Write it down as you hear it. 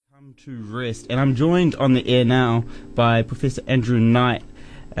Come to rest, and I'm joined on the air now by Professor Andrew Knight.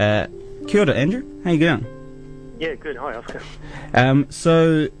 Kia ora, Andrew. How you going? Yeah, good. Hi, Oscar.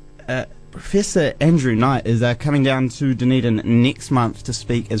 Professor Andrew Knight is coming down to Dunedin next month to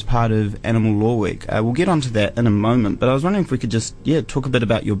speak as part of Animal Law Week. We'll get onto that in a moment, but I was wondering if we could just talk a bit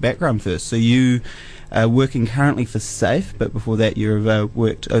about your background first. So you are working currently for SAFE, but before that you've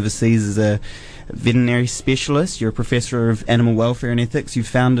worked overseas as a veterinary specialist. You're a professor of animal welfare and ethics. You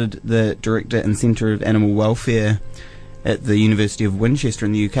founded the Director and Centre of Animal Welfare at the University of Winchester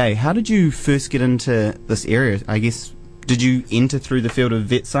in the UK. How did you first get into this area? I guess, did you enter through the field of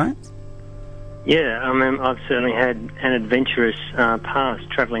vet science? Yeah, I've certainly had an adventurous past,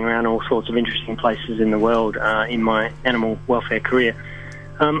 travelling around all sorts of interesting places in the world in my animal welfare career.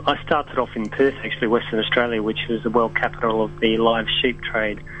 I started off in Perth, actually, Western Australia, which was the world capital of the live sheep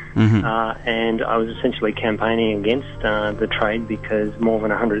trade. Mm-hmm. And I was essentially campaigning against the trade because more than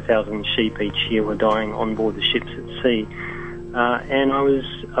 100,000 sheep each year were dying on board the ships at sea. And I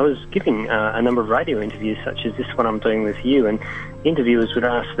was giving a number of radio interviews, such as this one I'm doing with you, and interviewers would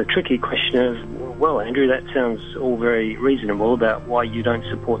ask the tricky question of, well, Andrew, that sounds all very reasonable about why you don't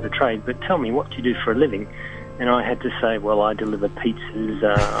support the trade, but tell me, what do you do for a living? And I had to say, well, I deliver pizzas,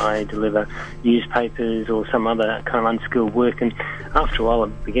 I deliver newspapers or some other kind of unskilled work. And after a while,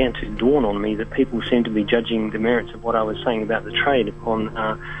 it began to dawn on me that people seemed to be judging the merits of what I was saying about the trade upon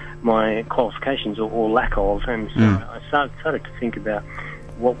my qualifications or lack of. And so I started to think about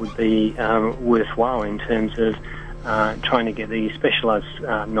what would be worthwhile in terms of trying to get the specialised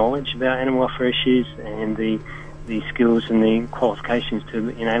knowledge about animal welfare issues and the skills and the qualifications to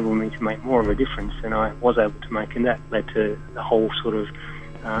enable me to make more of a difference than I was able to make, and that led to the whole sort of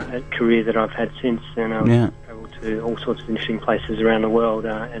career that I've had since, and I was able to all sorts of interesting places around the world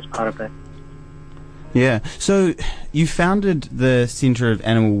as part of that. Yeah, so you founded the Centre of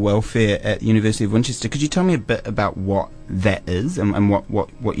Animal Welfare at the University of Winchester. Could you tell me a bit about what that is and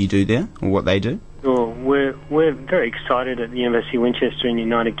what you do there, or what they do? Sure. We're very excited at the University of Winchester in the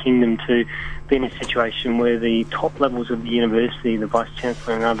United Kingdom to be in a situation where the top levels of the university, the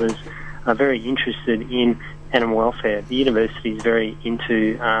Vice-Chancellor and others, are very interested in animal welfare. The university is very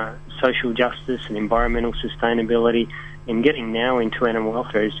into social justice and environmental sustainability, and getting now into animal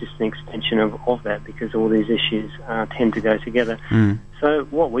welfare is just an extension of that, because all these issues tend to go together. So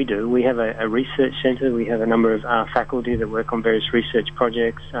what we do, we have a research centre, we have a number of faculty that work on various research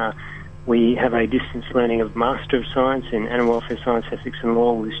projects. We have a distance learning of Master of Science in Animal Welfare Science, Ethics and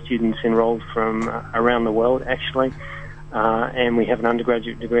Law with students enrolled from around the world, actually. And we have an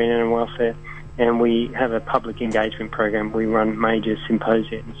undergraduate degree in animal welfare. And we have a public engagement program. We run major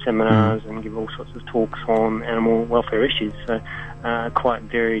symposia and seminars and give all sorts of talks on animal welfare issues. So quite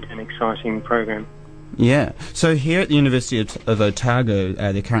varied and exciting program. Yeah. So here at the University of Otago,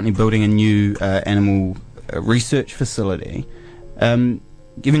 they're currently building a new animal research facility.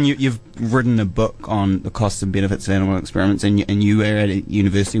 Given you've written a book on the costs and benefits of animal experiments, and you are at a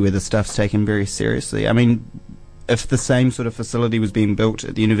university where the stuff's taken very seriously, I mean, if the same sort of facility was being built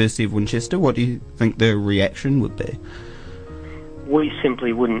at the University of Winchester, what do you think the reaction would be? We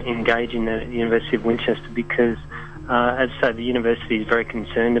simply wouldn't engage in that at the University of Winchester because, as I say, the university is very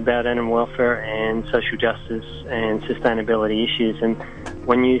concerned about animal welfare and social justice and sustainability issues. And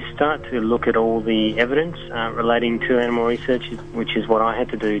when you start to look at all the evidence relating to animal research, which is what I had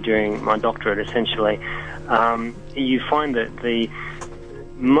to do during my doctorate essentially, you find that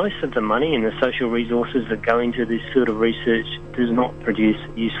most of the money and the social resources that go into this field of research does not produce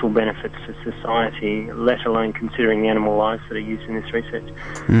useful benefits for society, let alone considering the animal lives that are used in this research.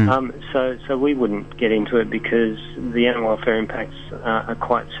 So we wouldn't get into it because the animal welfare impacts are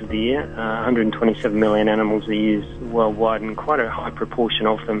quite severe. 127 million animals are used worldwide, and quite a high proportion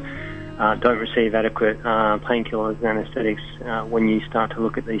of them don't receive adequate painkillers and anaesthetics when you start to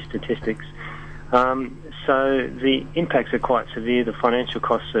look at these statistics. So the impacts are quite severe. The financial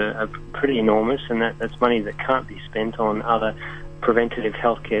costs are pretty enormous, and that's money that can't be spent on other preventative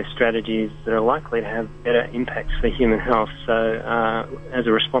healthcare strategies that are likely to have better impacts for human health. So as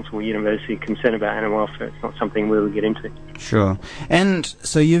a responsible university concerned about animal welfare, it's not something we would get into. Sure. And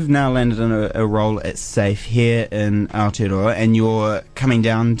so you've now landed in a role at SAFE here in Aotearoa, and you're coming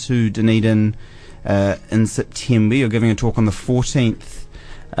down to Dunedin in September. You're giving a talk on the 14th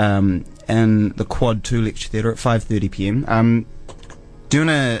and the Quad 2 lecture theatre at 5:30pm. Do you want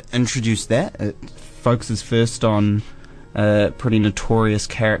to introduce that? It focuses first on a pretty notorious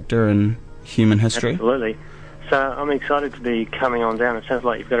character in human history. Absolutely. So I'm excited to be coming on down. It sounds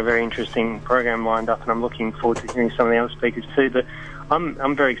like you've got a very interesting program lined up, and I'm looking forward to hearing some of the other speakers too. But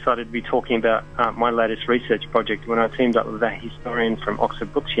I'm very excited to be talking about my latest research project when I teamed up with a historian from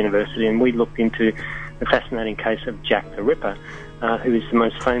Oxford Brookes University, and we looked into the fascinating case of Jack the Ripper, who is the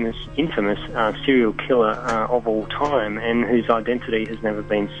most infamous serial killer of all time, and whose identity has never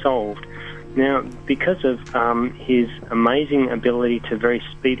been solved. Now, because of his amazing ability to very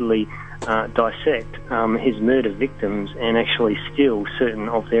speedily dissect his murder victims and actually steal certain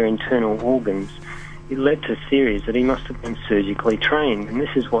of their internal organs, it led to theories that he must have been surgically trained. And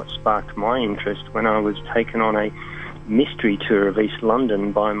this is what sparked my interest when I was taken on a mystery tour of East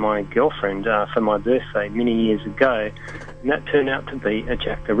London by my girlfriend for my birthday many years ago. And that turned out to be a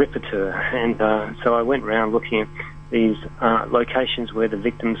Jack the Ripper tour. And so I went around looking at these locations where the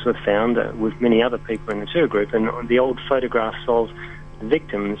victims were found with many other people in the tour group, and the old photographs of the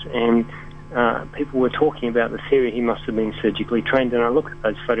victims, and people were talking about the theory he must have been surgically trained. And I looked at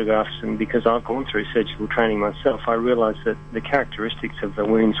those photographs, and because I've gone through surgical training myself, I realised that the characteristics of the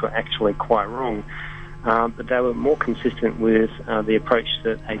wounds were actually quite wrong, but they were more consistent with the approach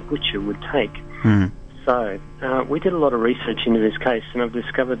that a butcher would take. So we did a lot of research into this case, and I've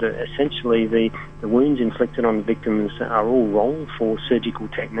discovered that essentially the wounds inflicted on the victims are all wrong for surgical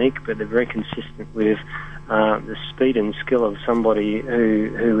technique, but they're very consistent with the speed and skill of somebody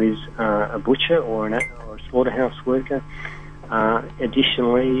who is a butcher or a slaughterhouse worker.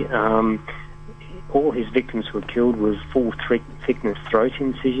 Additionally, all his victims were killed with full thickness throat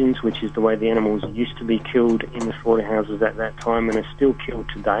incisions, which is the way the animals used to be killed in the slaughterhouses at that time, and are still killed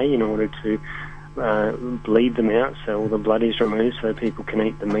today in order to bleed them out so all the blood is removed so people can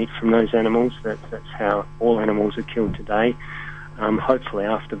eat the meat from those animals. That's how all animals are killed today, hopefully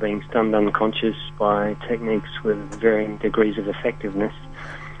after being stunned unconscious by techniques with varying degrees of effectiveness.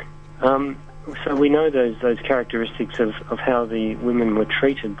 So we know those characteristics of how the women were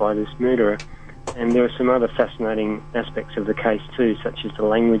treated by this murderer, and there are some other fascinating aspects of the case too, such as the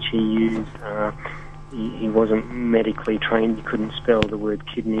language he used. He wasn't medically trained, he couldn't spell the word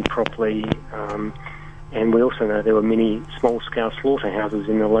kidney properly, and we also know there were many small-scale slaughterhouses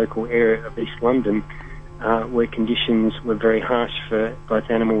in the local area of East London where conditions were very harsh for both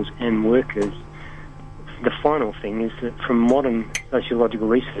animals and workers. The final thing is that from modern sociological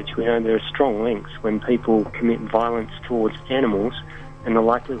research, we know there are strong links when people commit violence towards animals, and the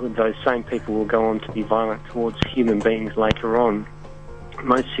likelihood those same people will go on to be violent towards human beings later on.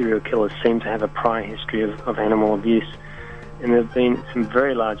 Most serial killers seem to have a prior history of animal abuse, and there have been some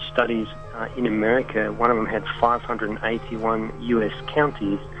very large studies in America. One of them had 581 US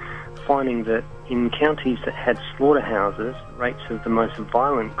counties, finding that in counties that had slaughterhouses, rates of the most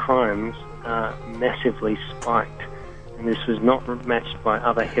violent crimes massively spiked. And this was not matched by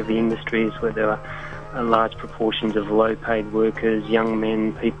other heavy industries where there were large proportions of low-paid workers, young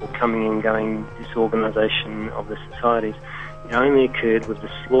men, people coming and going, disorganisation of the societies. It only occurred with the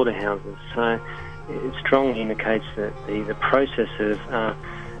slaughterhouses. So it strongly indicates that the process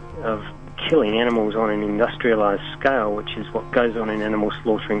of killing animals on an industrialised scale, which is what goes on in animal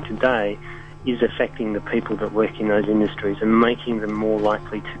slaughtering today, is affecting the people that work in those industries and making them more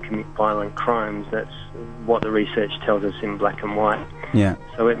likely to commit violent crimes. That's what the research tells us in black and white. Yeah.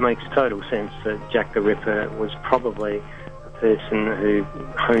 So it makes total sense that Jack the Ripper was probably person who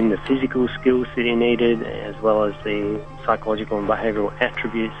honed the physical skills that he needed, as well as the psychological and behavioural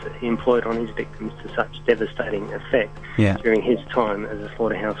attributes that he employed on his victims to such devastating effect during his time as a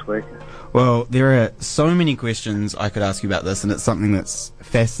slaughterhouse worker. Well, there are so many questions I could ask you about this, and it's something that's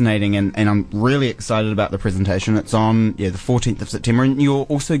fascinating, and I'm really excited about the presentation. It's on the 14th of September, and you're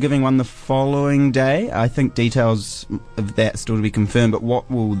also giving one the following day. I think details of that still to be confirmed, but what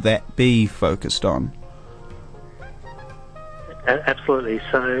will that be focused on? Absolutely.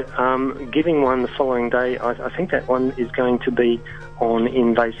 So giving one the following day, I think that one is going to be on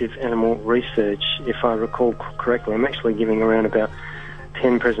invasive animal research, if I recall correctly. I'm actually giving around about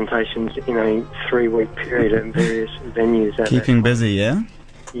 10 presentations in a 3-week period at various venues. Keeping busy, yeah?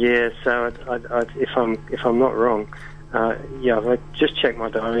 Yeah, so if I'm not wrong, I just checked my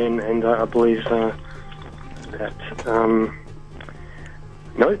diary, and I believe that...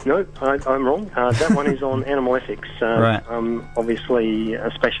 No, I'm wrong. That one is on animal ethics. Right. I'm obviously a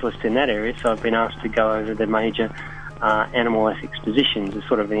specialist in that area, so I've been asked to go over the major animal ethics positions, the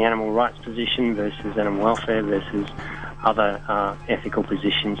sort of the animal rights position versus animal welfare versus other ethical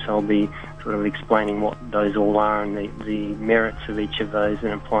positions. So I'll be sort of explaining what those all are and the merits of each of those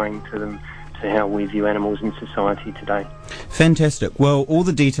and applying to them to how we view animals in society today. Fantastic. Well, all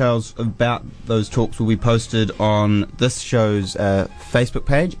the details about those talks will be posted on this show's Facebook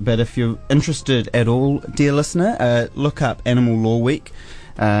page, but if you're interested at all, dear listener, look up Animal Law Week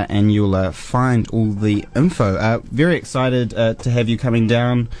and you'll find all the info. Very excited to have you coming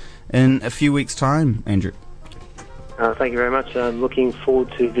down in a few weeks' time, Andrew. Thank you very much. I'm looking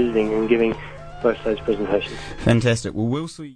forward to visiting and giving both those presentations. Fantastic. Well, we'll see.